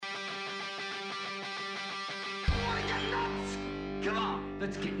Come on,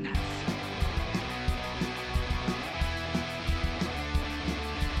 let's get nuts.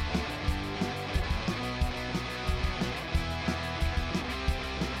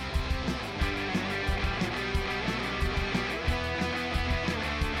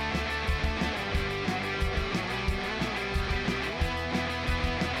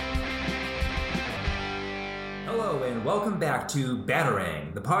 Hello and welcome back to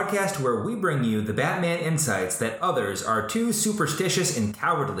Batarang, the podcast where we bring you the Batman insights that others are too superstitious and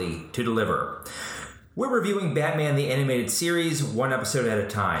cowardly to deliver. We're reviewing Batman the Animated Series one episode at a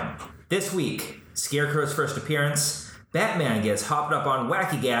time. This week, Scarecrow's first appearance, Batman gets hopped up on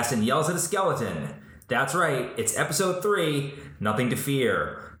wacky gas and yells at a skeleton. That's right, it's episode 3, Nothing to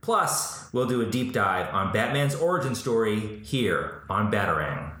Fear. Plus, we'll do a deep dive on Batman's origin story here on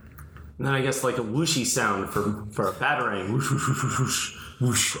Batarang. And then I guess like a whooshy sound for a batarang. Whoosh, whoosh, whoosh, whoosh.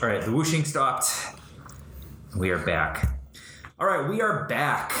 Whoosh. All right, the whooshing stopped. We are back. All right, we are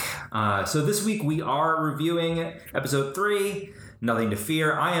back. So this week we are reviewing episode 3, Nothing to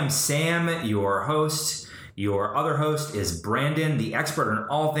Fear. I am Sam, your host. Your other host is Brandon, the expert on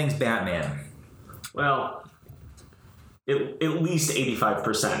all things Batman. Well, at least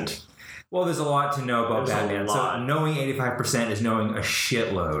 85%. Well, there's a lot to know about Batman. So knowing 85% is knowing a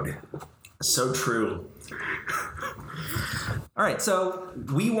shitload. So true. All right, so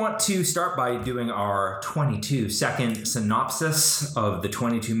we want to start by doing our 22-second synopsis of the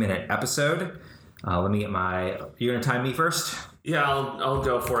 22-minute episode. Let me get my... You're going to time me first? Yeah, I'll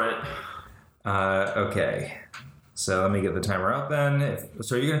go for it. Okay. So let me get the timer out then.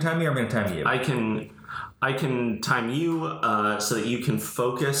 So are you going to time me or I'm going to time you? I can time you so that you can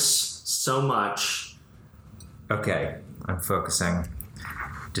focus so much. Okay, I'm focusing.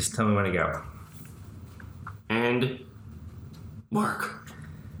 Just tell me when to go. And Mark.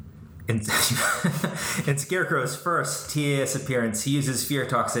 In Scarecrow's first TAS appearance, he uses fear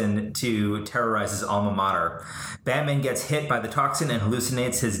toxin to terrorize his alma mater. Batman gets hit by the toxin and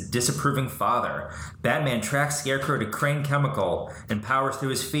hallucinates his disapproving father. Batman tracks Scarecrow to Crane Chemical and powers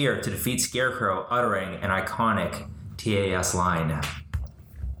through his fear to defeat Scarecrow, uttering an iconic TAS line.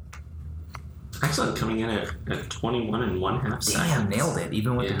 Excellent, coming in at 21 and 1/2 seconds. Damn, nailed it,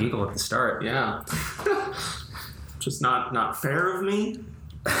 even with the giggle at the start. Yeah. Just not fair of me,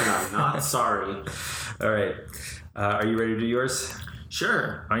 and I'm not sorry. All right. Are you ready to do yours?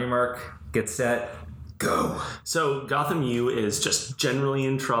 Sure. On your mark, get set, go. So Gotham U is just generally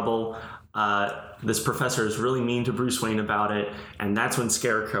in trouble. This professor is really mean to Bruce Wayne about it, and that's when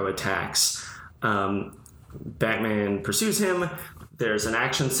Scarecrow attacks. Batman pursues him. There's an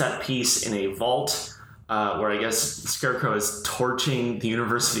action set piece in a vault where I guess Scarecrow is torching the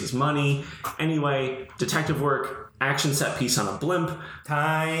university's money. Anyway, detective work, action set piece on a blimp.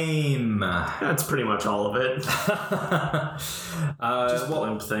 Time. That's pretty much all of it. Just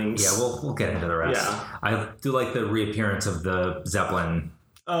blimp things. Yeah, we'll get into the rest. Yeah. I do like the reappearance of the Zeppelin.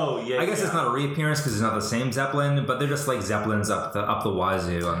 Oh, yeah. I guess it's not a reappearance because it's not the same Zeppelin, but they're just like Zeppelins up the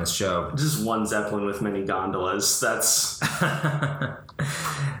wazoo on this show. Just one Zeppelin with many gondolas. That's...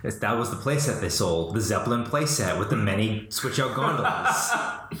 That was the playset they sold. The Zeppelin playset with the many switch-out gondolas.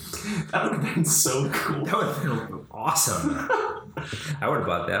 That would have been so cool. That would have been awesome. I would have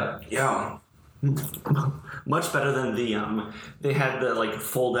bought that. Yeah. Much better than they had the like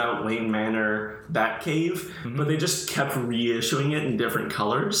fold out Wayne Manor Batcave, but they just kept reissuing it in different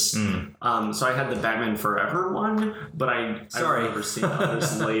colors. So I had the Batman Forever one, but I remember seeing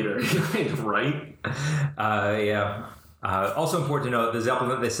others later. Right? Yeah. Also important to note, the Zeppelin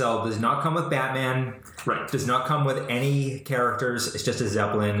that they sell does not come with Batman. Right. Does not come with any characters. It's just a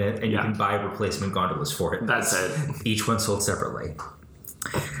Zeppelin, and you can buy replacement gondolas for it. That's it. Each one sold separately.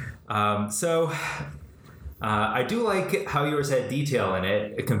 I do like how yours had detail in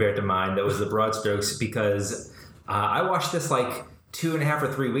it compared to mine. That was the broad strokes because I watched this like 2.5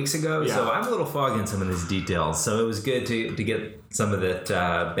 or 3 weeks ago, so I'm a little foggy in some of these details. So it was good to get some of it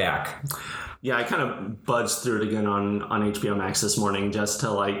back. Yeah, I kind of buzzed through it again on HBO Max this morning just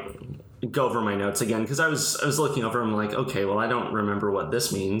to like go over my notes again because I was looking over them like, okay, well I don't remember what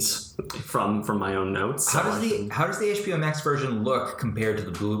this means from my own notes. How does the HBO Max version look compared to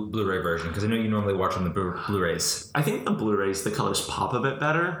the Blu-ray version? Because I know you normally watch on the Blu-rays. I think the Blu-rays the colors pop a bit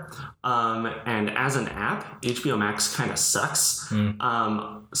better, and as an app, HBO Max kind of sucks.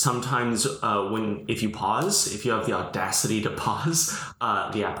 Sometimes if you have the audacity to pause,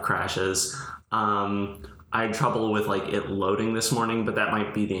 the app crashes. I had trouble with like it loading this morning, but that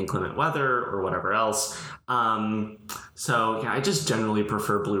might be the inclement weather or whatever else. So yeah, I just generally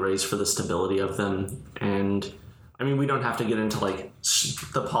prefer Blu-rays for the stability of them. And I mean, we don't have to get into like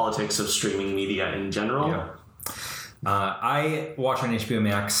the politics of streaming media in general. Yeah. I watch on HBO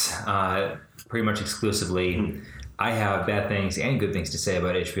Max pretty much exclusively. I have bad things and good things to say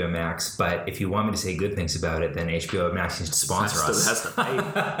about HBO Max, but if you want me to say good things about it, then HBO Max needs to sponsor us. Has to pay.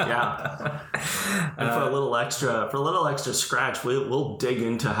 Yeah. And for a little extra scratch, we'll dig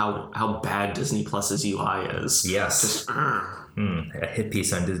into how bad Disney Plus's UI is. Yes. Just, a hit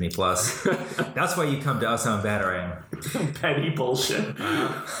piece on Disney Plus. That's why you come to us on Batarang. Petty bullshit.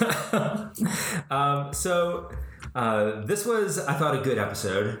 This was, I thought, a good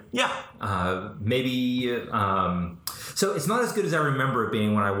episode. Yeah. So it's not as good as I remember it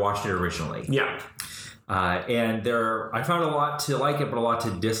being when I watched it originally. Yeah. And I found a lot to like it, but a lot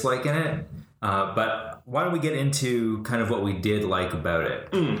to dislike in it. But why don't we get into kind of what we did like about it?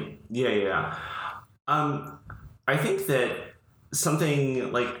 Yeah. I think that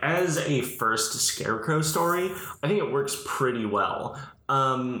something like as a first Scarecrow story, I think it works pretty well.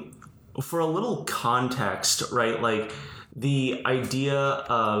 For a little context, right? Like the idea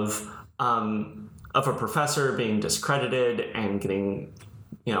of a professor being discredited and getting,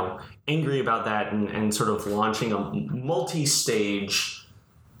 angry about that and sort of launching a multi-stage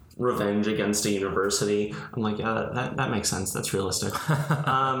revenge against a university. I'm like, yeah, that makes sense. That's realistic.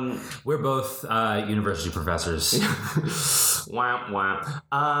 We're both university professors. Wham,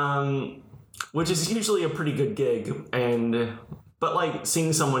 wham. Which is usually a pretty good gig. But like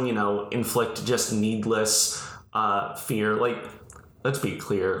seeing someone, inflict just needless fear, like, let's be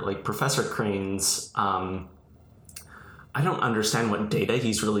clear, like Professor Crane's, I don't understand what data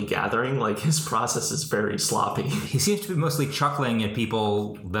he's really gathering. Like his process is very sloppy. He seems to be mostly chuckling at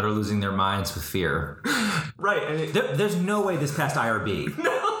people that are losing their minds with fear. Right. And there's no way this passed IRB.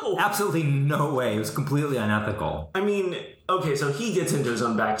 No. Absolutely no way. It was completely unethical. I mean, okay, so he gets into his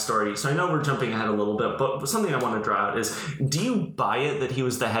own backstory. So I know we're jumping ahead a little bit, but something I want to draw out is, do you buy it that he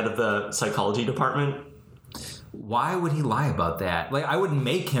was the head of the psychology department? Why would he lie about that? Like, I would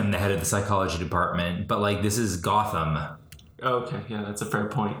make him the head of the psychology department, but like, this is Gotham. Okay, yeah, that's a fair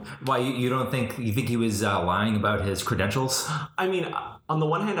point. Why, you think he was lying about his credentials? I mean, on the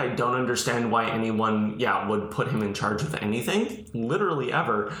one hand, I don't understand why anyone, would put him in charge of anything, literally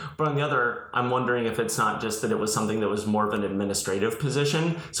ever. But on the other, I'm wondering if it's not just that it was something that was more of an administrative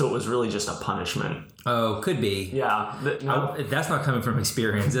position, so it was really just a punishment. Oh, could be. Yeah. No. That's not coming from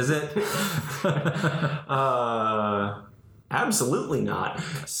experience, is it? Absolutely not.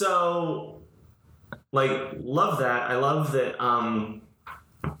 So, like, love that. I love that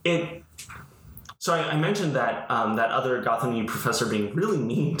So I mentioned that that other Gotham U professor being really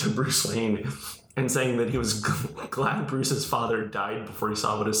mean to Bruce Wayne and saying that he was glad Bruce's father died before he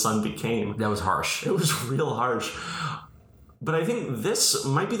saw what his son became. That was harsh. It was real harsh. But I think this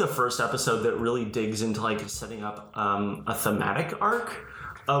might be the first episode that really digs into like setting up a thematic arc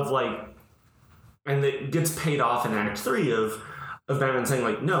of like, and it gets paid off in Act 3 of Batman saying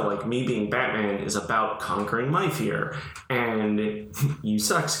like, no, like me being Batman is about conquering my fear, and you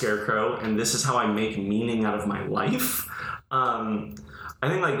suck, Scarecrow, and this is how I make meaning out of my life. I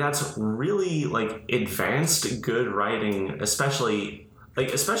think like that's really like advanced good writing, especially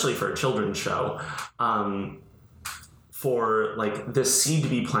for a children's show, for like the seed to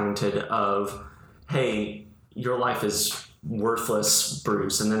be planted of, hey, your life is worthless,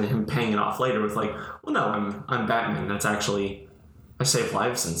 Bruce, and then him paying it off later with like, well, no, I'm Batman. That's actually, I save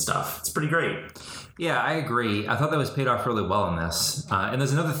lives and stuff. It's pretty great. Yeah, I agree. I thought that was paid off really well in this. And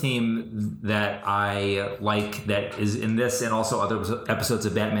there's another theme that I like that is in this and also other episodes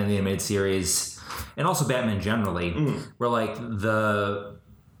of Batman the Animated Series, and also Batman generally, where like the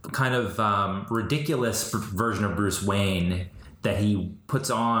kind of ridiculous version of Bruce Wayne that he puts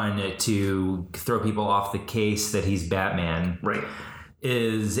on to throw people off the case that he's Batman, right,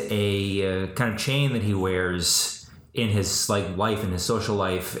 is a kind of chain that he wears in his like life, in his social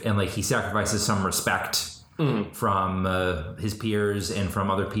life, and like he sacrifices some respect from his peers and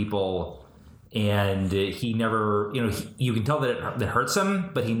from other people, and he never, you can tell that it hurts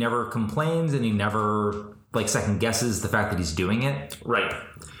him, but he never complains and he never like second guesses the fact that he's doing it. Right.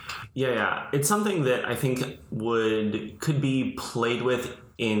 Yeah. It's something that I think could be played with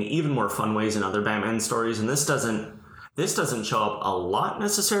in even more fun ways in other Batman stories, and this doesn't show up a lot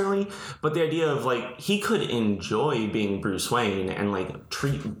necessarily, but the idea of like he could enjoy being Bruce Wayne and like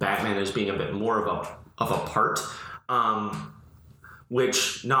treat Batman as being a bit more of a part,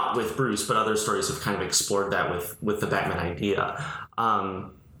 which not with Bruce, but other stories have kind of explored that with the Batman idea.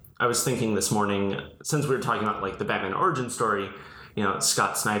 I was thinking this morning, since we were talking about like the Batman origin story,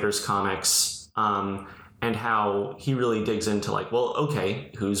 Scott Snyder's comics, and how he really digs into like, well,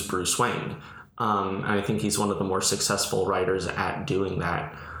 okay, who's Bruce Wayne? And I think he's one of the more successful writers at doing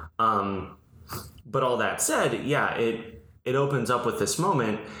that. But all that said, yeah, it opens up with this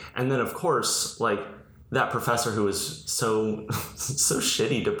moment, and then of course, like, that professor who was so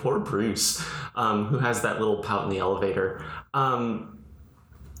shitty to poor Bruce, who has that little pout in the elevator.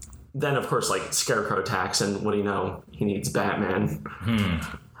 Then of course, like, Scarecrow attacks, and what do you know? He needs Batman.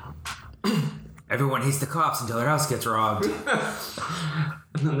 Everyone hates the cops until their house gets robbed.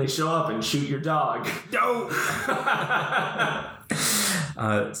 And then they show up and shoot your dog. No.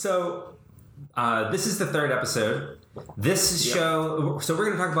 This is the third episode. This show. So we're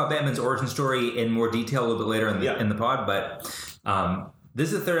going to talk about Batman's origin story in more detail a little bit later in the pod, but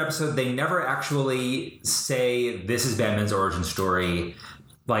this is the third episode. They never actually say this is Batman's origin story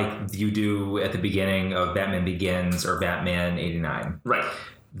like you do at the beginning of Batman Begins or Batman 89. Right.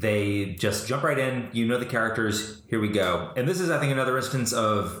 They just jump right in. You know the characters. Here we go. And this is, I think, another instance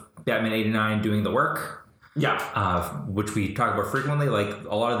of Batman 89 doing the work. Yeah. Which we talk about frequently. Like,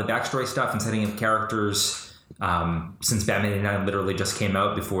 a lot of the backstory stuff and setting up characters, since Batman 89 literally just came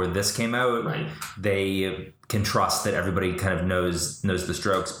out before this came out, right, they can trust that everybody kind of knows the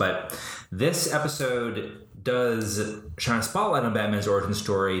strokes. But this episode does shine a spotlight on Batman's origin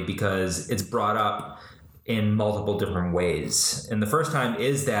story because it's brought up in multiple different ways. And the first time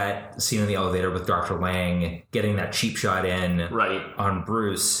is that scene in the elevator with Dr. Lang getting that cheap shot in on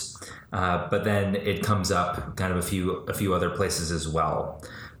Bruce. But then it comes up kind of a few other places as well.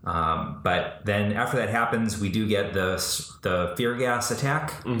 But then after that happens, we do get the fear gas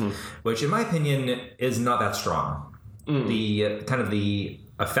attack, which in my opinion is not that strong. The kind of the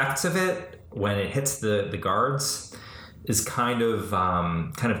effects of it when it hits the guards is kind of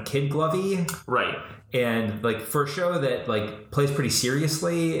kid glovey. Right. And like for a show that like plays pretty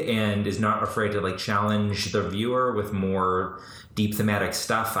seriously and is not afraid to like challenge the viewer with more deep thematic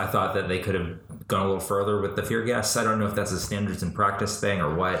stuff, I thought that they could have gone a little further with the fear gas. I don't know if that's a standards and practice thing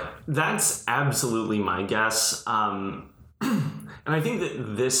or what. That's absolutely my guess. And I think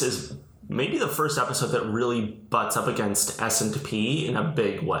that this is maybe the first episode that really butts up against S&P in a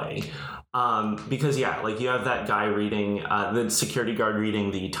big way. Because like you have that guy reading, the security guard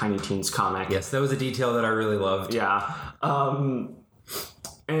reading the Tiny Toons comic. Yes, that was a detail that I really loved. Yeah. And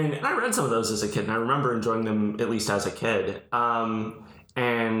I read some of those as a kid, and I remember enjoying them at least as a kid. And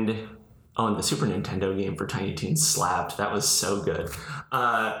the Super Nintendo game for Tiny Toons slapped. That was so good.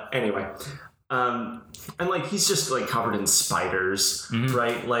 Anyway. And like he's just like covered in spiders,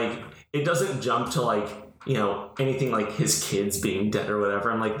 right? Like it doesn't jump to like, you know, anything like his kids being dead or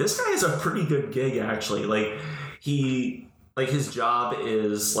whatever. I'm like, this guy has a pretty good gig, actually. Like, his job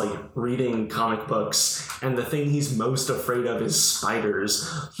is, like, reading comic books, and the thing he's most afraid of is spiders.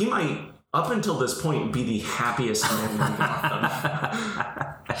 He might, up until this point, be the happiest man in Gotham.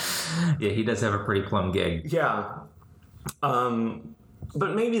 Yeah, he does have a pretty plum gig. Yeah.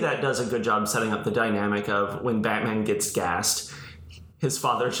 But maybe that does a good job setting up the dynamic of when Batman gets gassed, his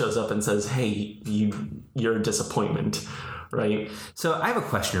father shows up and says, hey, you're a disappointment, right? So I have a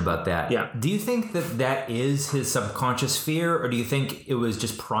question about that. Yeah. Do you think that is his subconscious fear, or do you think it was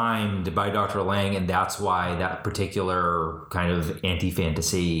just primed by Dr. Lang and that's why that particular kind of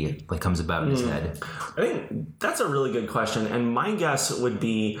anti-fantasy like comes about in his head? I think that's a really good question. And my guess would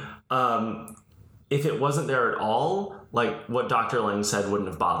be if it wasn't there at all, like what Dr. Lang said wouldn't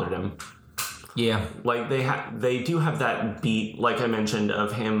have bothered him. Yeah, like they do have that beat, like I mentioned,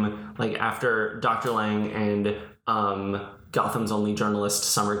 of him like after Dr. Lang and Gotham's only journalist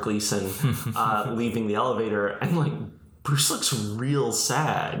Summer Gleason leaving the elevator, and like Bruce looks real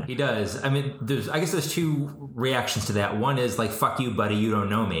sad. He does. I mean, I guess there's two reactions to that. One is like, "Fuck you, buddy, you don't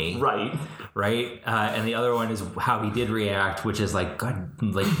know me." Right. And the other one is how he did react, which is like, God,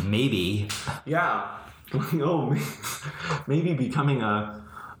 like maybe. Yeah. Oh, maybe becoming a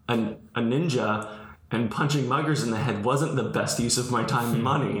ninja and punching muggers in the head wasn't the best use of my time and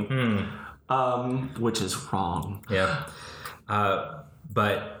money, which is wrong. Yeah.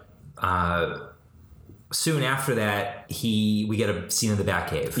 But soon after that, we get a scene in the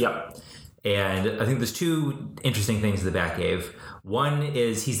Batcave. Yep. And I think there's two interesting things in the Batcave. One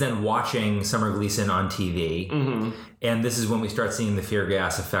is he's then watching Summer Gleason on TV, and this is when we start seeing the fear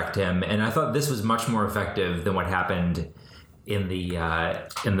gas affect him. And I thought this was much more effective than what happened in the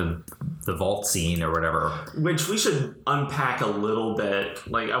vault scene or whatever, which we should unpack a little bit.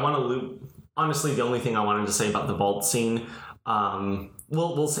 Like I want to loop. Honestly, the only thing I wanted to say about the vault scene,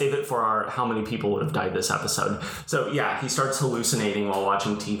 we'll save it for our how many people would have died this episode. So yeah, he starts hallucinating while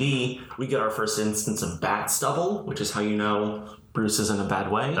watching TV. We get our first instance of bat stubble, which is how you know Bruce is in a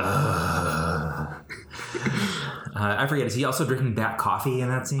bad way. I forget. Is he also drinking bat coffee in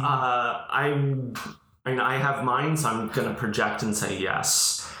that scene? I have mine, so I'm going to project and say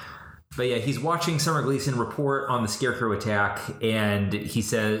yes. But yeah, he's watching Summer Gleason report on the Scarecrow attack, and she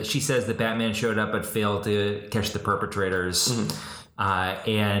says that Batman showed up but failed to catch the perpetrators. Mm-hmm.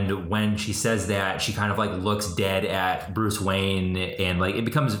 And when she says that, she kind of like looks dead at Bruce Wayne, and like it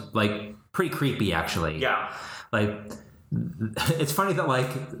becomes like pretty creepy, actually. Yeah. Like, it's funny that like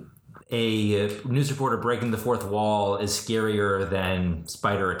a news reporter breaking the fourth wall is scarier than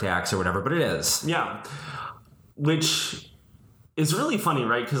spider attacks or whatever, but it is. Yeah. Which is really funny,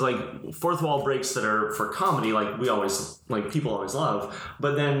 right? Because like fourth wall breaks that are for comedy, like people always love,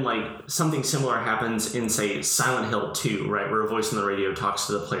 but then like something similar happens in, say, Silent Hill 2, right, where a voice on the radio talks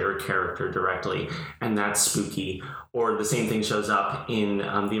to the player character directly, and that's spooky. Or the same thing shows up in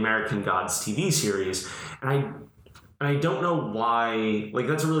the American Gods TV series, and I don't know why. Like,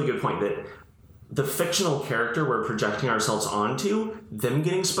 that's a really good point, that the fictional character we're projecting ourselves onto, them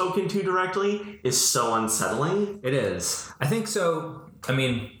getting spoken to directly, is so unsettling. It is. I think so. I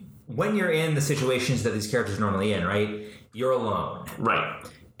mean, when you're in the situations that these characters are normally in, right, you're alone. Right.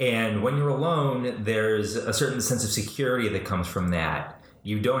 And when you're alone, there's a certain sense of security that comes from that.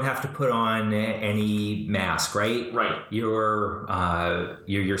 You don't have to put on any mask, right? Right. You're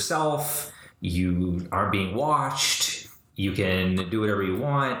yourself. You aren't being watched. You can do whatever you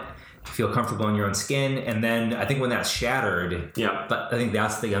want. Feel comfortable in your own skin, and then I think when that's shattered, yeah, I think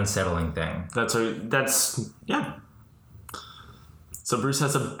that's the unsettling thing. Yeah. So Bruce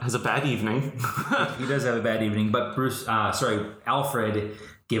has a bad evening. He does have a bad evening, but Alfred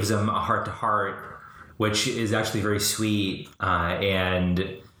gives him a heart-to-heart, which is actually very sweet, and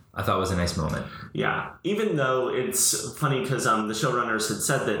I thought was a nice moment. Yeah, even though it's funny because the showrunners had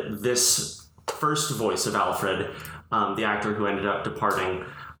said that this first voice of Alfred, the actor who ended up departing,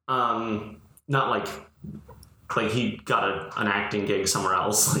 not like he got an acting gig somewhere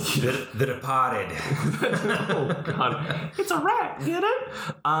else, like he did. The Departed. Oh God, it's a rat. Get it?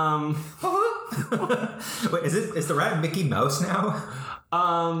 Wait, is the rat Mickey Mouse now?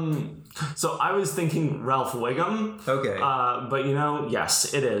 So I was thinking Ralph Wiggum. Okay. But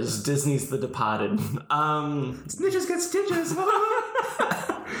yes, it is. Disney's The Departed. Snitches get stitches.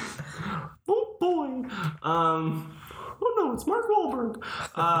 Oh boy. Oh no, it's Mark Wahlberg.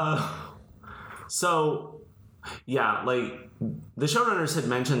 So, yeah, like the showrunners had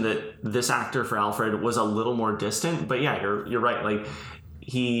mentioned that this actor for Alfred was a little more distant, but yeah, you're right. Like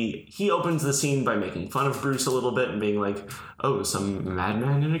he opens the scene by making fun of Bruce a little bit and being like, "Oh, some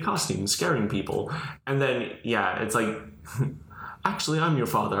madman in a costume scaring people," and then yeah, it's like, "Actually, I'm your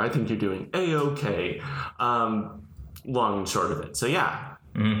father. I think you're doing A-okay." Long and short of it. So yeah.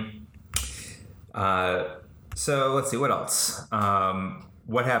 Mm-hmm. So let's see, what else?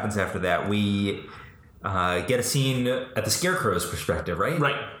 What happens after that? We get a scene at the Scarecrow's perspective, right?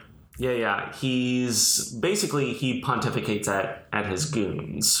 Right. Yeah. He pontificates at his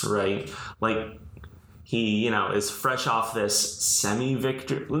goons, right? Like he, is fresh off this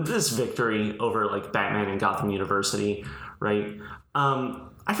victory over like Batman and Gotham University, right?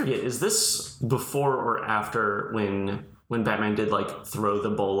 I forget, is this before or after when Batman did like throw the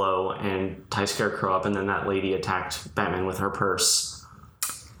bolo and tie Scarecrow up, and then that lady attacked Batman with her purse?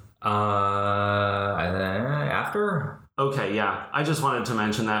 After? Okay, yeah. I just wanted to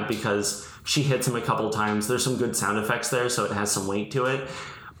mention that because she hits him a couple times. There's some good sound effects there, so it has some weight to it.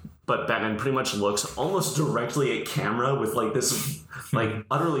 But Batman pretty much looks almost directly at camera with like this like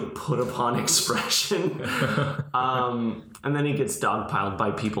utterly put upon expression. And then he gets dogpiled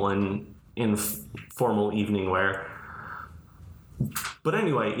by people in formal evening wear. But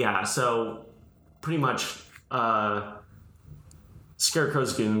anyway, yeah, so pretty much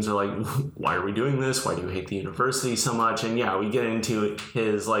Scarecrow's goons are like, why are we doing this? Why do you hate the university so much? And yeah, we get into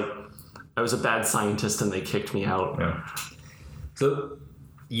his like, I was a bad scientist and they kicked me out. Yeah. So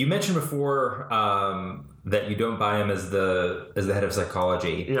you mentioned before that you don't buy him as the head of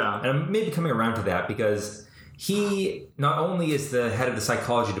psychology. Yeah. And I'm maybe coming around to that because he not only is the head of the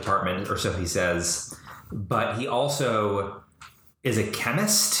psychology department, or so he says, but he also is a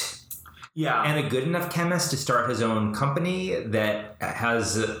chemist. Yeah. And a good enough chemist to start his own company that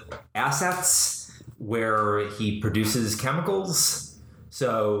has assets where he produces chemicals.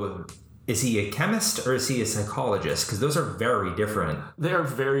 So is he a chemist or is he a psychologist? Because those are very different. They are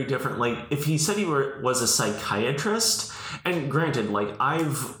very different. Like, if he said he was a psychiatrist, and granted, like,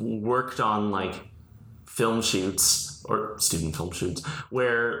 I've worked on, like, film shoots or student film shoots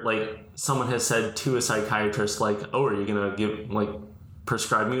where, like, someone has said to a psychiatrist, like, oh, are you going to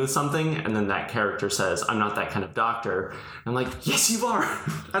prescribe me with something? And then that character says, I'm not that kind of doctor. And I'm like, yes, you are.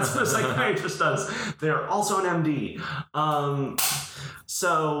 That's what a psychiatrist does. They're also an MD.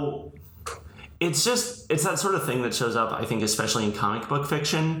 So It's that sort of thing that shows up, I think, especially in comic book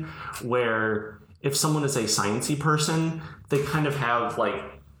fiction, where if someone is a sciencey person, they kind of have, like,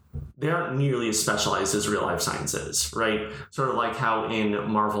 they aren't nearly as specialized as real life science is, right? Sort of like how in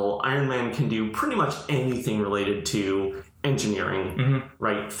Marvel, Iron Man can do pretty much anything related to engineering,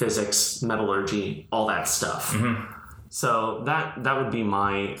 right? Physics, metallurgy, all that stuff. So that would be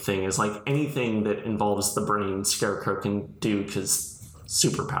my thing, is like anything that involves the brain, Scarecrow can do because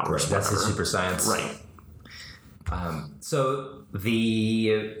superpowers. Right, that's his super science. Right. So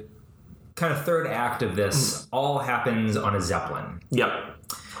the kind of third act of this all happens on a Zeppelin. Yep.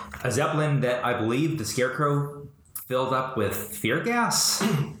 A Zeppelin that I believe the Scarecrow filled up with fear gas.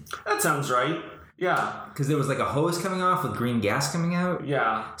 That sounds right. Yeah. Because there was like a hose coming off with green gas coming out.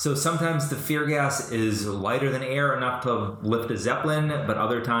 Yeah. So sometimes the fear gas is lighter than air enough to lift a Zeppelin, but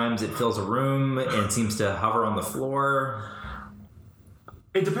other times it fills a room and seems to hover on the floor.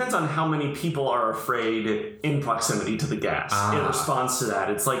 It depends on how many people are afraid in proximity to the gas. In response to that,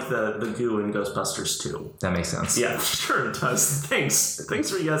 it's like the goo in Ghostbusters 2. That makes sense. Yeah, sure it does. Thanks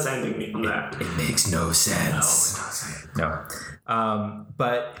for yes ending me on that. It makes no sense. No.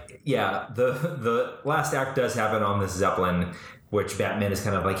 But yeah, the last act does happen on this Zeppelin, which Batman is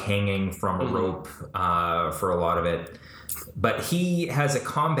kind of like hanging from a rope for a lot of it. But he has a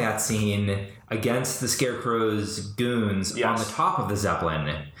combat scene against the Scarecrow's goons on the top of the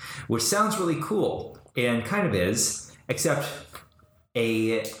Zeppelin, which sounds really cool, and kind of is, except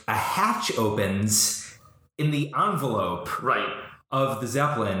a hatch opens in the envelope of the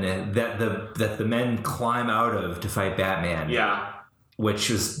Zeppelin that the men climb out of to fight Batman. Yeah. Which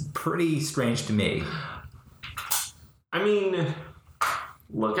was pretty strange to me. I mean,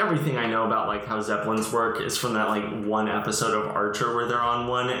 look, everything I know about like how Zeppelins work is from that like one episode of Archer where they're on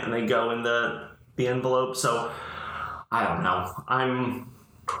one and they go in the envelope. So I don't know.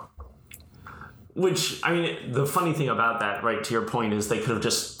 Which, I mean, the funny thing about that, right, to your point, is they could have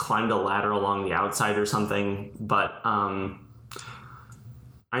just climbed a ladder along the outside or something. But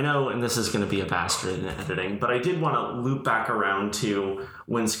I know, and this is going to be a bastard in editing, but I did want to loop back around to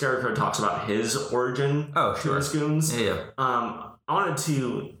when Scarecrow talks about his origin to his goons. Yeah. I wanted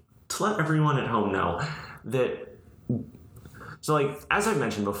to let everyone at home know that. So, like, as I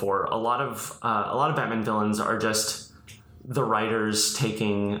mentioned before, a lot of Batman villains are just the writers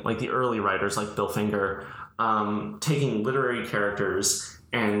taking, like the early writers, like Bill Finger, taking literary characters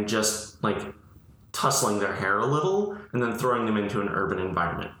and just like tussling their hair a little and then throwing them into an urban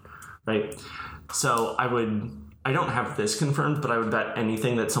environment, right? So I don't have this confirmed, but I would bet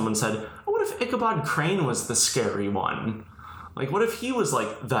anything that someone said, oh, what if Ichabod Crane was the scary one? Like, what if he was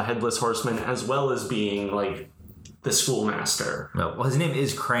like the Headless Horseman as well as being like the schoolmaster? Well, his name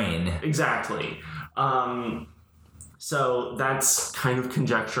is Crane. Exactly. So that's kind of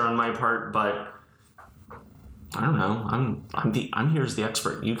conjecture on my part, but I don't know. I'm here as the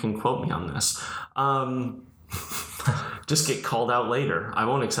expert. You can quote me on this. Just get called out later. I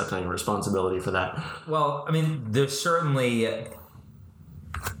won't accept any responsibility for that. Well, I mean, there's certainly...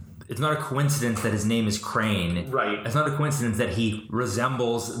 It's not a coincidence that his name is Crane. Right. It's not a coincidence that he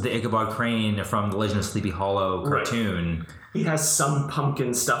resembles the Ichabod Crane from the Legend of Sleepy Hollow cartoon. Right. He has some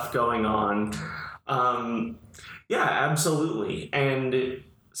pumpkin stuff going on. Yeah, absolutely. And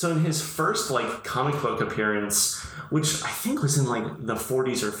so in his first like comic book appearance, which I think was in like the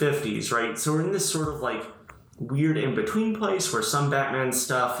 40s or 50s, right? So we're in this sort of like weird in-between place where some Batman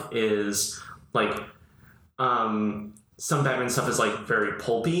stuff is like some Batman stuff is like very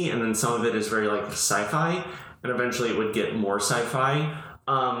pulpy, and then some of it is very like sci-fi, and eventually it would get more sci-fi.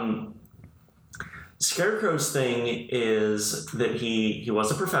 Scarecrow's thing is that he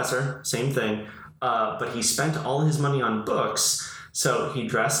was a professor, same thing, but he spent all his money on books, so he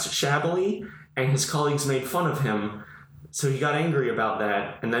dressed shabbily, and his colleagues made fun of him. So he got angry about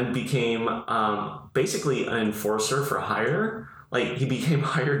that, and then became basically an enforcer for hire. Like, he became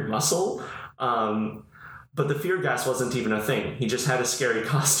hired muscle. But the fear gas wasn't even a thing. He just had a scary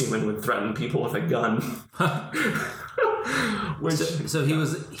costume and would threaten people with a gun. So he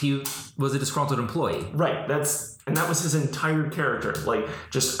was a disgruntled employee. Right. That was his entire character. Like,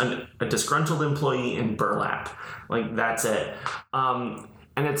 just a disgruntled employee in burlap. Like, that's it. And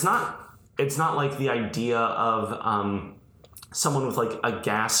it's not like the idea of someone with like a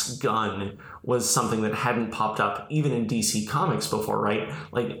gas gun was something that hadn't popped up even in DC Comics before, right?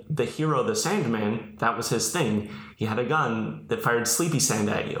 Like the hero, the Sandman, that was his thing. He had a gun that fired sleepy sand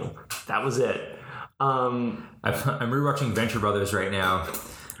at you. That was it. I'm rewatching Venture Brothers right now.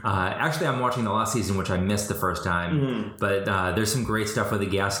 Actually, I'm watching the last season, which I missed the first time. But there's some great stuff with the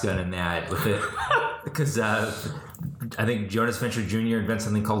gas gun in that, with it, because I think Jonas Venture Jr. invents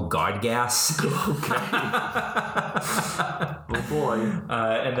something called God gas. Okay. Oh boy.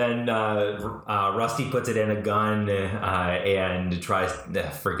 And then Rusty puts it in a gun and tries.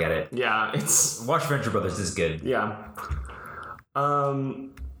 Forget it. Yeah, it's Watch Venture Brothers is good. yeah.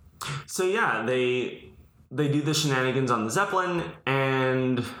 So yeah, they do the shenanigans on the Zeppelin,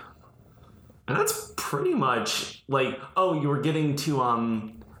 and that's pretty much like, oh, you were getting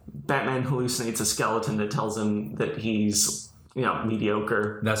to Batman hallucinates a skeleton that tells him that he's,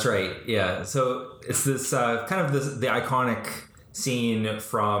 mediocre. That's right. Yeah. So it's this kind of the iconic scene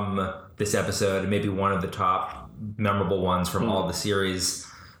from this episode, maybe one of the top memorable ones from all of the series.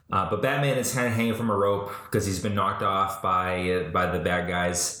 But Batman is kind of hanging from a rope because he's been knocked off by the bad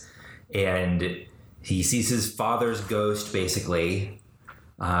guys, and he sees his father's ghost, basically,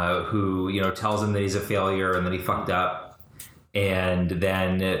 who tells him that he's a failure and that he fucked up, and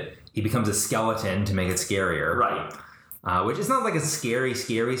then he becomes a skeleton to make it scarier. Right. Which is not like a scary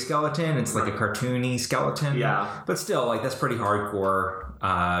skeleton. It's like a cartoony skeleton. Yeah. But still, like, that's pretty hardcore.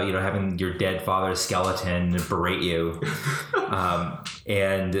 Having your dead father's skeleton berate you.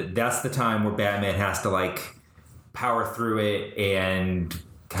 And that's the time where Batman has to, like, power through it and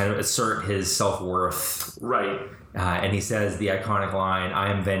kind of assert his self-worth. Right. And he says the iconic line,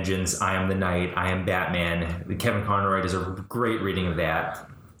 "I am vengeance, I am the night, I am Batman." Kevin Conroy does a great reading of that.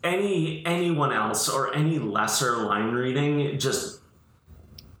 Anyone else or any lesser line reading,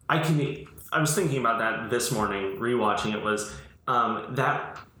 I was thinking about that this morning, rewatching it, was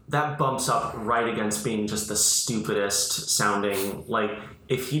that bumps up right against being just the stupidest sounding. Like,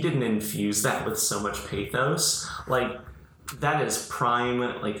 if he didn't infuse that with so much pathos, like, that is prime,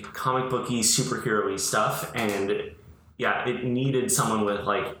 like, comic booky, superhero-y stuff, and yeah, it needed someone with,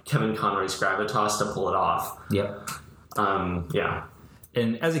 like, Kevin Conroy's gravitas to pull it off. Yep. Yeah.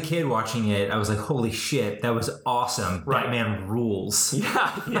 And as a kid watching it, I was like, holy shit, that was awesome. Right. Batman rules.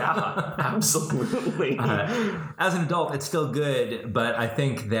 Yeah, absolutely. As an adult, it's still good, but I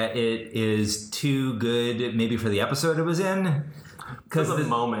think that it is too good maybe for the episode it was in. Because the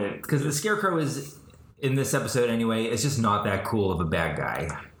moment. Because the Scarecrow is, in this episode anyway, is just not that cool of a bad guy.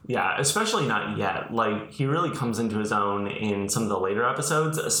 Yeah, especially not yet. Like, he really comes into his own in some of the later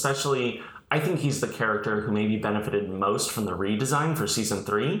episodes, especially... I think he's the character who maybe benefited most from the redesign for season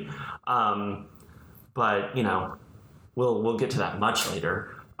 3. But, we'll get to that much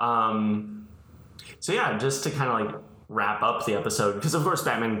later. So yeah, just to kind of like wrap up the episode, because of course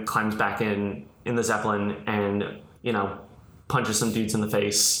Batman climbs back in the Zeppelin and, punches some dudes in the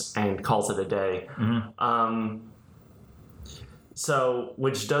face and calls it a day. Mm-hmm. So,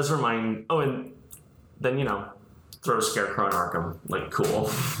 which does remind... Oh, and then, throw Scarecrow in Arkham. Like, cool.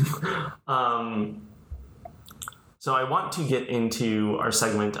 So I want to get into our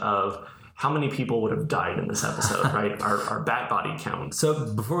segment of how many people would have died in this episode, right? Our bat body count.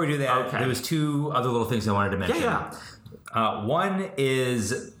 So before we do that, there was 2 other little things I wanted to mention. Yeah. One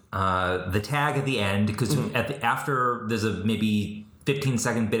is the tag at the end, because after there's a maybe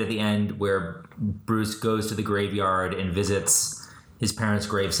 15-second bit at the end where Bruce goes to the graveyard and visits his parents'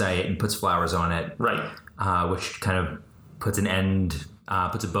 gravesite and puts flowers on it. Right. Which kind of puts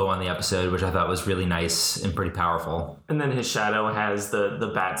puts a bow on the episode, which I thought was really nice and pretty powerful. And then his shadow has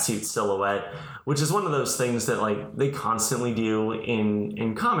the bat suit silhouette, which is one of those things that, like, they constantly do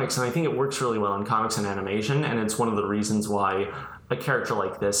in comics, and I think it works really well in comics and animation, and it's one of the reasons why a character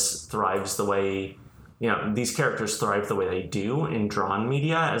like this thrives the way... these characters thrive the way they do in drawn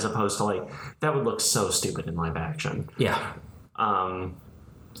media, as opposed to, like, that would look so stupid in live action. Yeah.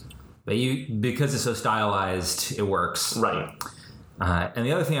 But because it's so stylized, it works. Right. And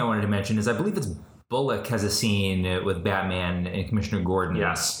the other thing I wanted to mention is I believe it's Bullock has a scene with Batman and Commissioner Gordon.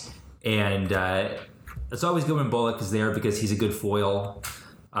 Yes. And it's always good when Bullock is there because he's a good foil.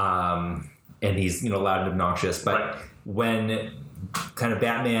 And he's, loud and obnoxious. But when kind of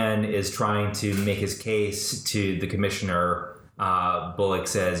Batman is trying to make his case to the Commissioner, Bullock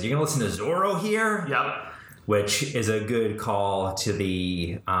says, "You're going to listen to Zorro here?" Yep. Which is a good call to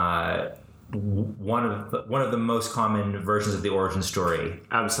the one of the most common versions of the origin story.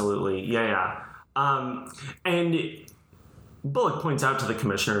 Absolutely, yeah. And Bullock points out to the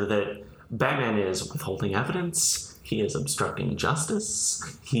Commissioner that Batman is withholding evidence. He is obstructing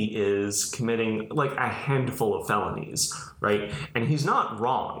justice. He is committing like a handful of felonies, right? And he's not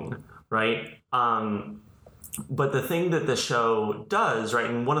wrong, right? But the thing that the show does, right,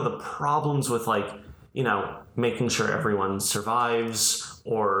 and one of the problems with like, making sure everyone survives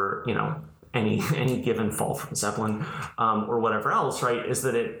or, any given fall from Zeppelin or whatever else, right, is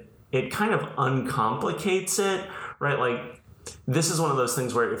that it kind of uncomplicates it, right? Like, this is one of those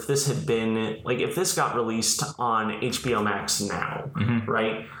things where if this had been, like, if this got released on HBO Max now,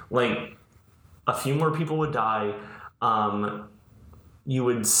 right? Like, a few more people would die. You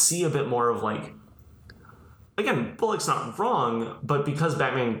would see a bit more of, like, again, Bullock's not wrong, but because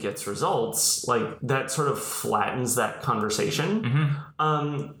Batman gets results, like, that sort of flattens that conversation,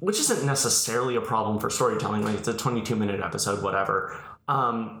 which isn't necessarily a problem for storytelling. Like, it's a 22-minute episode, whatever.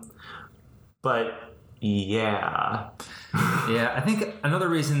 But yeah. Yeah, I think another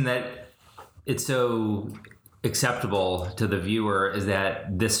reason that it's so acceptable to the viewer is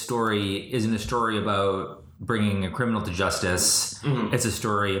that this story isn't a story about bringing a criminal to justice. It's a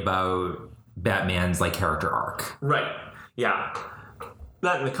story about Batman's, like, character arc. Right. Yeah.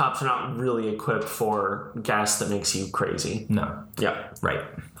 That and the cops are not really equipped for gas that makes you crazy. No. Yeah. Right.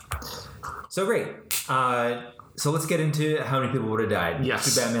 So great. So let's get into how many people would have died.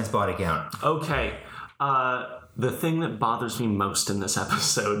 Yes. To Batman's body count. Okay. The thing that bothers me most in this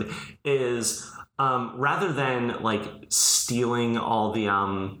episode is rather than, like, stealing all the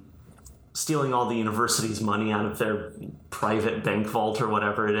university's money out of their private bank vault or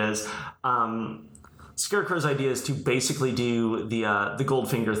whatever it is, Scarecrow's idea is to basically do the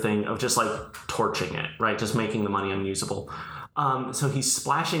Goldfinger thing of just, like, torching it, right? Just making the money unusable. So he's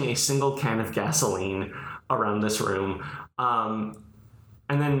splashing a single can of gasoline around this room.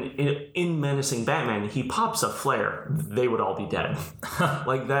 And then in menacing Batman, he pops a flare. They would all be dead.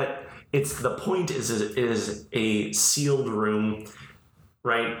 Like that. The point is a sealed room,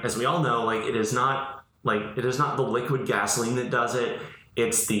 right? As we all know, like, it is not the liquid gasoline that does it.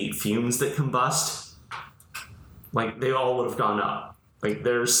 It's the fumes that combust. Like, they all would have gone up. Like,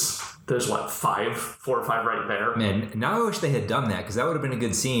 there's what, 4 or 5 right there. Man, now I wish they had done that, because that would have been a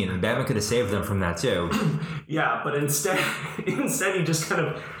good scene, and Batman could have saved them from that too. Yeah, but instead he just kind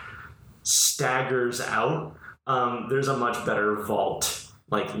of staggers out. There's a much better vault,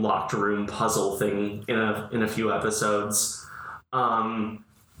 like, locked room puzzle thing in a few episodes. Then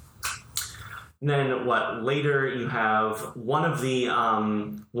what? Later you have one of the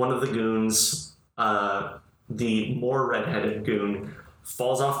goons, the more redheaded goon,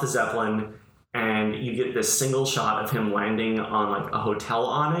 falls off the Zeppelin, and you get this single shot of him landing on, like, a hotel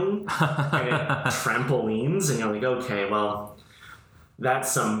awning, and it trampolines, and you're like, okay, well,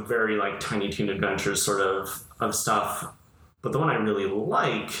 that's some very, like, Tiny Toon Adventures sort of stuff. But the one I really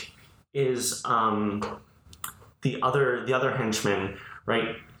like is the other henchman,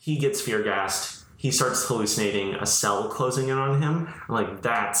 right? He gets fear gassed. He starts hallucinating a cell closing in on him. Like,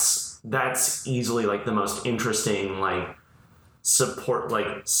 that's easily, like, the most interesting, like, support, like,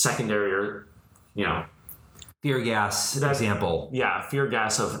 secondary or, you know, Fear gas example. Yeah, fear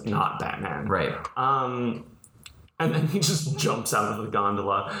gas of not Batman. Right. And then he just jumps out of the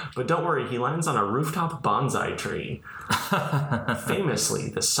gondola. But don't worry, he lands on a rooftop bonsai tree. Famously,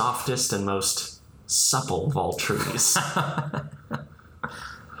 the softest and most supple of all trees.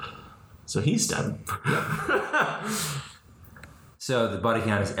 So he's dead. Yep. So the body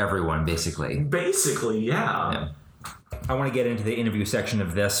count is everyone, basically. Basically, yeah. I want to get into the interview section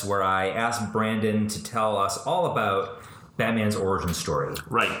of this where I asked Brandon to tell us all about Batman's origin story.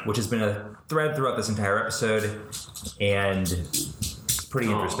 Right. Which has been a thread throughout this entire episode, and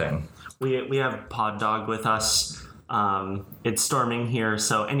pretty interesting. We have Pod Dog with us. It's storming here,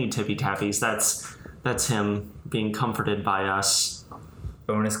 so any tippy tappies, that's him being comforted by us.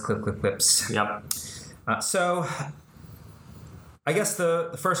 Bonus clips. Yep. So I guess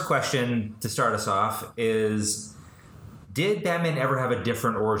the first question to start us off is, did Batman ever have a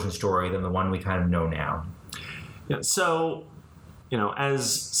different origin story than the one we kind of know now? Yeah, so, you know,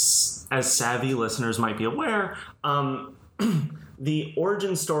 as savvy listeners might be aware, the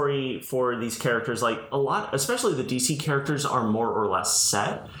origin story for these characters, like, a lot, especially the DC characters, are more or less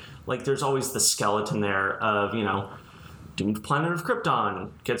set. Like, there's always the skeleton there of, you know, doomed planet of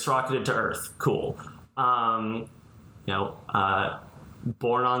Krypton, gets rocketed to Earth, cool. You know,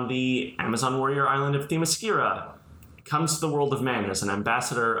 born on the Amazon warrior island of Themyscira, comes to the world of man as an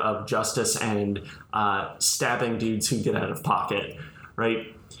ambassador of justice and stabbing dudes who get out of pocket,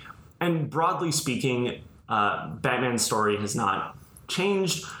 right? And broadly speaking, Batman's story has not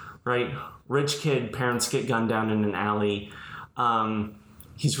changed, right? Rich kid, parents get gunned down in an alley.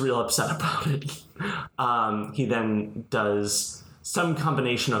 He's real upset about it. He then does some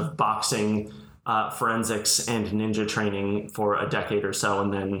combination of boxing, forensics, and ninja training for a decade or so,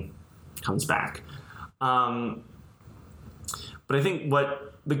 and then comes back. But I think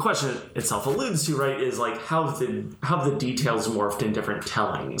what the question itself alludes to, right, is like how the details morphed in different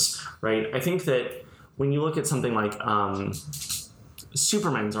tellings, right? I think that when you look at something like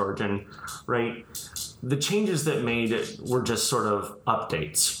Superman's origin, right, the changes that made it were just sort of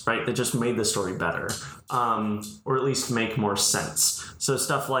updates, right? That just made the story better, or at least make more sense. So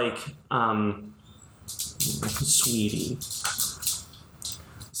stuff like Sweetie.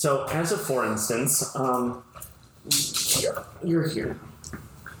 So as a for instance, you're here.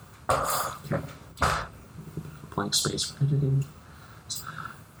 Okay. Blank space for editing.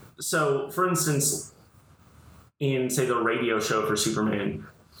 So, for instance, in, say, the radio show for Superman,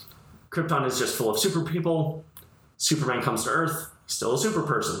 Krypton is just full of super people. Superman comes to Earth, still a super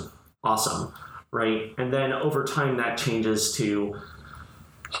person. Awesome, right? And then over time that changes to,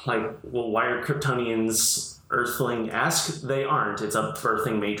 like, well, why are Kryptonians Earthling-esque? They aren't. It's a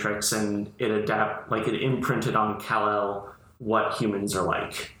birthing matrix, and it imprinted on Kal-El what humans are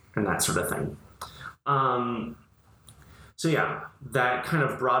like, and that sort of thing. So yeah, that kind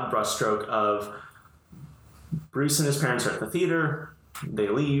of broad brushstroke of Bruce and his parents are at the theater, they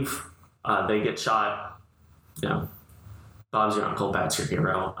leave, they get shot, Bob's your uncle, Bat's your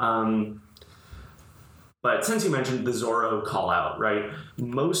hero. But since you mentioned the Zorro call-out, right,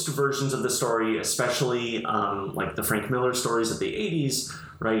 most versions of the story, especially like the Frank Miller stories of the 80s,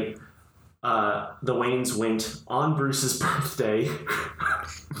 right, the Waynes went on Bruce's birthday.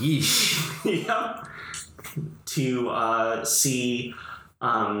 Yeesh. Yep. To see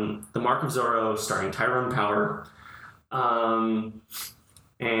The Mark of Zorro starring Tyrone Power. And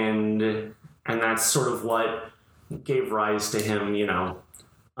that's sort of what gave rise to him,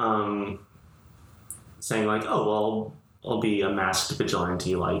 saying like, oh, well, I'll be a masked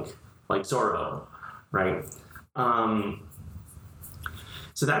vigilante like Zorro, right?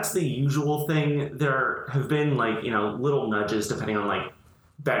 So that's the usual thing. There have been little nudges depending on like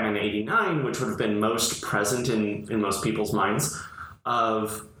Batman 89, which would have been most present in most people's minds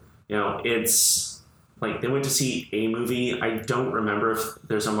of, it's like they went to see a movie. I don't remember if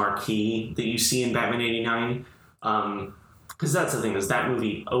there's a marquee that you see in Batman 89. Because that's the thing, is that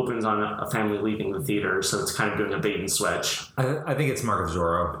movie opens on a family leaving the theater, so it's kind of doing a bait and switch. I think it's Mark of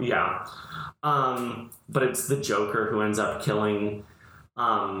Zorro. Yeah. But it's the Joker who ends up killing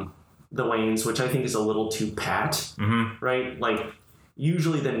the Waynes, which I think is a little too pat, right? Like,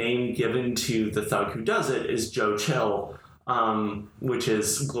 usually the name given to the thug who does it is Joe Chill, which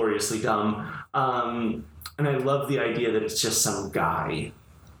is gloriously dumb. And I love the idea that it's just some guy,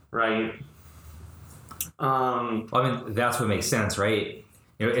 right? That's what makes sense, right?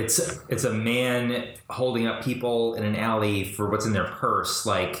 It's a man holding up people in an alley for what's in their purse.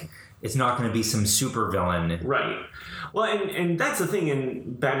 Like, it's not going to be some super villain. Right. Well, and that's the thing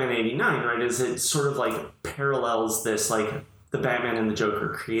in Batman 89, right, is it sort of like parallels this, like, the Batman and the Joker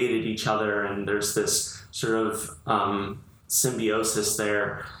created each other, and there's this sort of symbiosis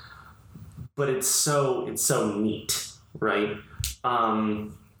there. But it's so neat, right?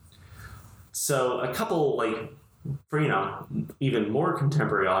 So a couple, like, for, even more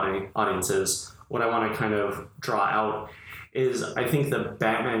contemporary audiences, what I want to kind of draw out is I think the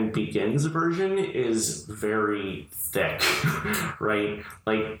Batman Begins version is very thick, right?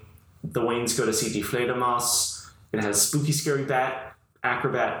 Like, the Waynes go to see Die Fledermaus. It has spooky, scary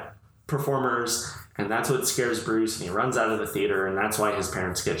acrobat performers, and that's what scares Bruce, and he runs out of the theater, and that's why his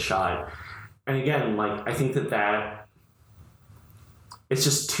parents get shot. And again, like, I think that it's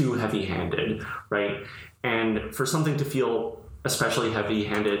just too heavy-handed, right? And for something to feel especially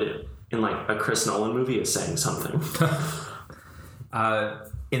heavy-handed in, like, a Chris Nolan movie is saying something.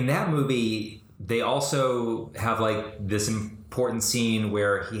 In that movie, they also have, like, this important scene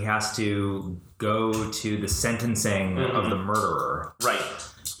where he has to go to the sentencing of the murderer. Right.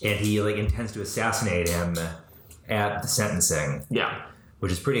 And he, like, intends to assassinate him at the sentencing. Yeah.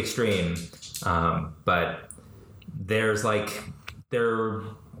 Which is pretty extreme. But there's, like, they're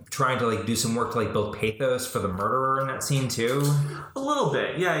trying to, like, do some work to, like, build pathos for the murderer in that scene too. A little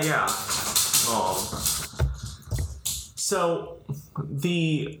bit. Yeah. So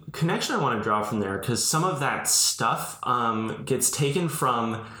the connection I want to draw from there, because some of that stuff gets taken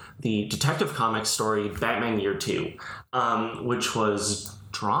from the Detective Comics story Batman Year 2, which was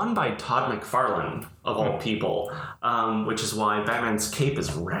drawn by Todd McFarlane, of all people, which is why Batman's cape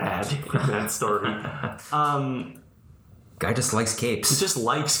is rad in that story. Guy just likes capes. He just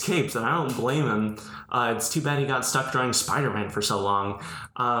likes capes, and I don't blame him. It's too bad he got stuck drawing Spider-Man for so long.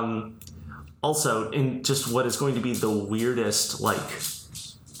 Also, in just what is going to be the weirdest, like,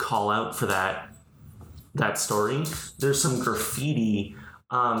 call out for that story, there's some graffiti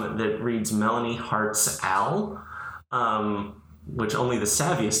that reads Melanie Hart's Al, which only the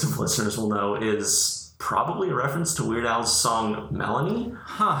savviest of listeners will know is probably a reference to Weird Al's song Melanie.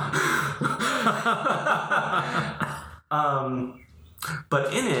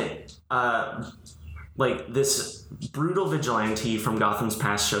 But in it, like this brutal vigilante from Gotham's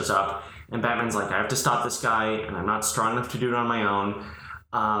past shows up, and Batman's like, I have to stop this guy, and I'm not strong enough to do it on my own.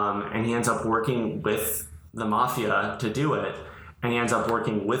 And he ends up working with the mafia to do it, and he ends up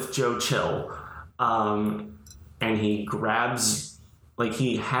working with Joe Chill. And he grabs, like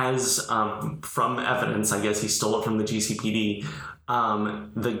he has, from evidence, I guess he stole it from the GCPD,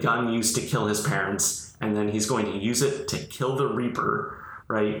 the gun used to kill his parents, and then he's going to use it to kill the Reaper,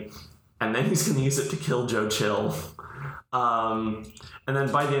 right? And then he's going to use it to kill Joe Chill. And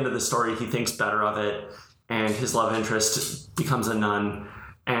then by the end of the story, he thinks better of it, and his love interest becomes a nun,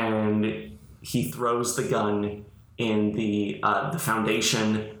 and he throws the gun in the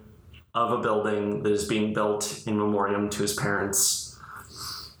foundation of a building that is being built in memoriam to his parents.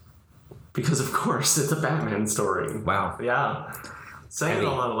 Because, of course, it's a Batman story. Wow. Yeah. Saying it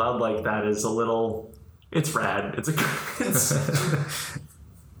all out loud like that is a little... It's rad.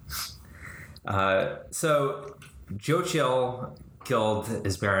 So, Joe Chill killed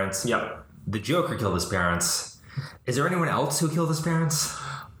his parents. Yep. The Joker killed his parents. Is there anyone else who killed his parents?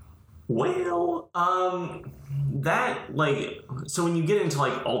 Well, that, like... So when you get into,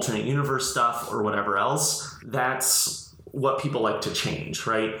 like, alternate universe stuff or whatever else, that's what people like to change,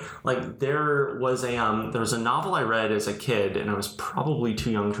 right? Like, there was a novel I read as a kid, and I was probably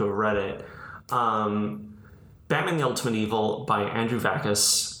too young to have read it, Batman the Ultimate Evil by Andrew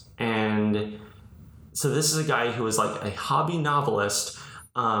Vachss, and so this is a guy who was like a hobby novelist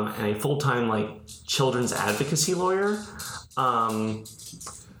and a full-time like children's advocacy lawyer, and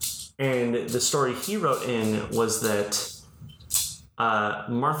the story he wrote in was that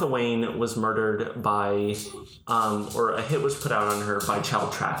Martha Wayne was murdered by or a hit was put out on her by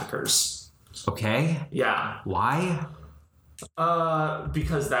child traffickers. Okay. Yeah. Why?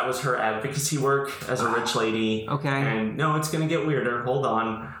 Because that was her advocacy work as a rich lady. Okay. And no, it's gonna get weirder. Hold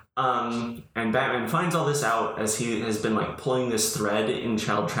on. And Batman finds all this out as he has been like pulling this thread in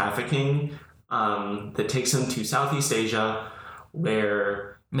child trafficking, that takes him to Southeast Asia, where...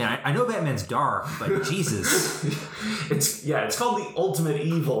 Man, I know Batman's dark, but Jesus. It's called The Ultimate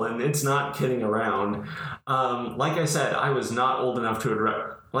Evil, and it's not kidding around. Like I said, I was not old enough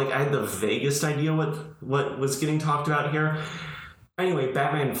to... I had the vaguest idea what was getting talked about here. Anyway,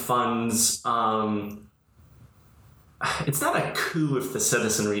 Batman funds... it's not a coup if the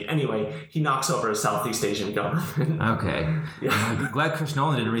citizenry... Anyway, he knocks over a Southeast Asian government. Okay. Yeah. I'm glad Chris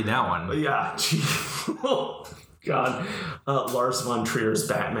Nolan didn't read that one. Yeah. God. Lars von Trier's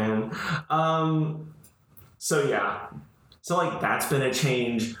Batman. So, yeah. So, like, that's been a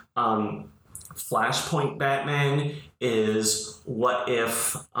change. Flashpoint Batman is what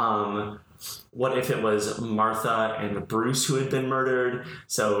if it was Martha and Bruce who had been murdered?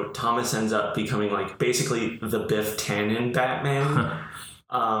 So Thomas ends up becoming like basically the Biff Tannen Batman.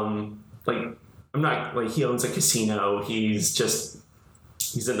 Like I'm not like he owns a casino. He's a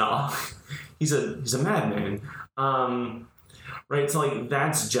madman. Right. So like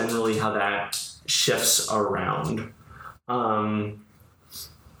that's generally how that shifts around.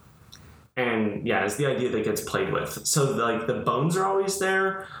 And yeah, it's the idea that gets played with. So like the bones are always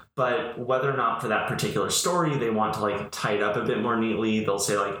there, but whether or not for that particular story they want to like tie it up a bit more neatly, they'll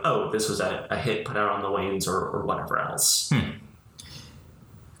say like, oh, this was a hit put out on the Waynes or whatever else.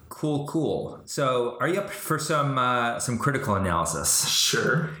 Cool. So are you up for some critical analysis?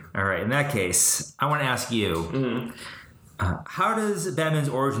 Sure. All right. In that case, I want to ask you, how does Batman's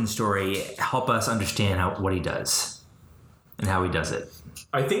origin story help us understand what he does and how he does it?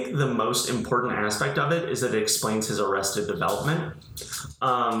 I think the most important aspect of it is that it explains his arrested development.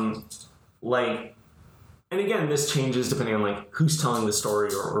 And again, this changes depending on like who's telling the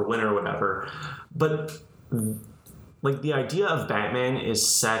story or when or whatever. But like the idea of Batman is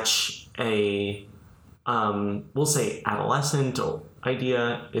such a, we'll say adolescent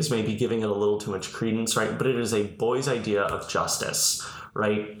idea is maybe giving it a little too much credence, right? But it is a boy's idea of justice,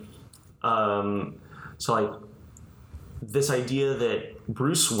 right? So like this idea that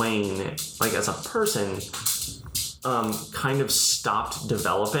Bruce Wayne, like as a person, kind of stopped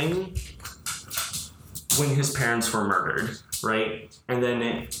developing when his parents were murdered, right? And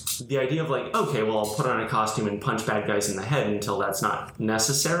then the idea of like, okay, well, I'll put on a costume and punch bad guys in the head until that's not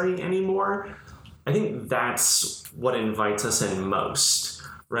necessary anymore. I think that's what invites us in most,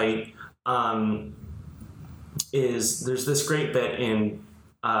 right? Is there's this great bit in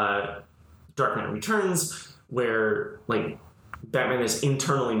Dark Knight Returns where like Batman is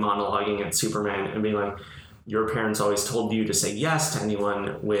internally monologuing at Superman and being like, your parents always told you to say yes to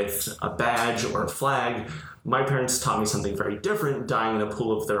anyone with a badge or a flag. My parents taught me something very different, dying in a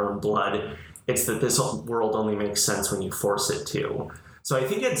pool of their own blood. It's that this world only makes sense when you force it to. So I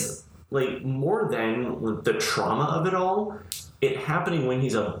think it's like, more than the trauma of it all, it happening when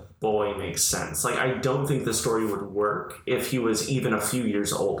he's a boy makes sense. Like, I don't think the story would work if he was even a few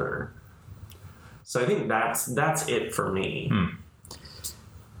years older. So I think that's it for me.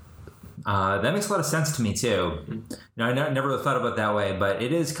 That makes a lot of sense to me, too. You know, I never really thought about it that way, but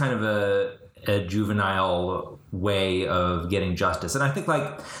it is kind of a juvenile way of getting justice. And I think,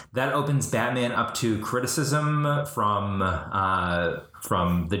 like, that opens Batman up to criticism from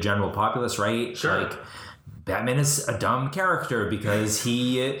the general populace, right? Sure. Like, Batman is a dumb character because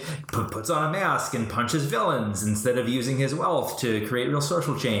he puts on a mask and punches villains instead of using his wealth to create real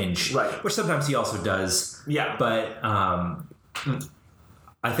social change. Right. Which sometimes he also does. Yeah. But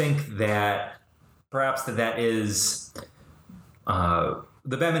I think that perhaps that is... the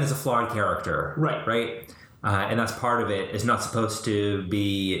Batman is a flawed character. Right. Right? And that's part of it. It's not supposed to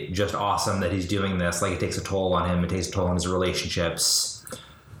be just awesome that he's doing this. Like, it takes a toll on him. It takes a toll on his relationships.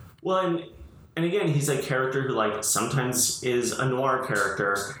 Well, and again, he's a character who, like, sometimes is a noir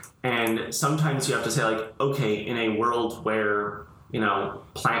character, and sometimes you have to say, like, okay, in a world where, you know,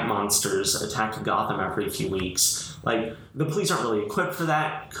 plant monsters attack Gotham every few weeks, like, the police aren't really equipped for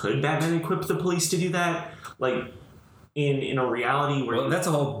that. Could Batman equip the police to do that? Like, in a reality where... Well, that's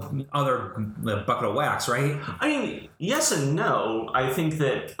a whole other bucket of wax, right? I mean, yes and no. I think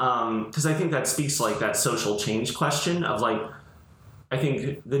that... because I think that speaks to, like, that social change question of, like... I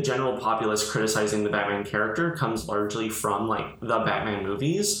think the general populace criticizing the Batman character comes largely from, like, the Batman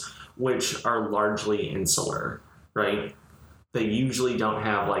movies, which are largely insular, right? They usually don't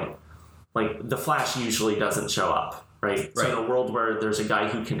have, like the Flash usually doesn't show up, right? So in a world where there's a guy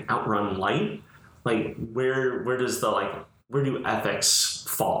who can outrun light, like, where do ethics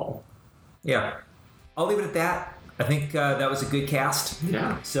fall? Yeah. I'll leave it at that. I think that was a good cast.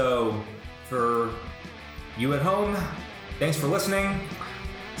 Yeah. So, for you at home, thanks for listening.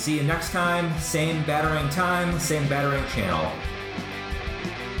 See you next time. Same Batarang time, same Batarang channel.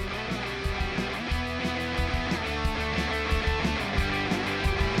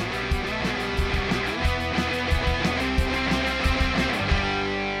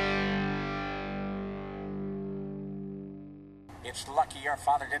 It's lucky your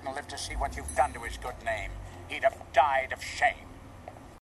father didn't live to see what you've done to his good name. He'd have died of shame.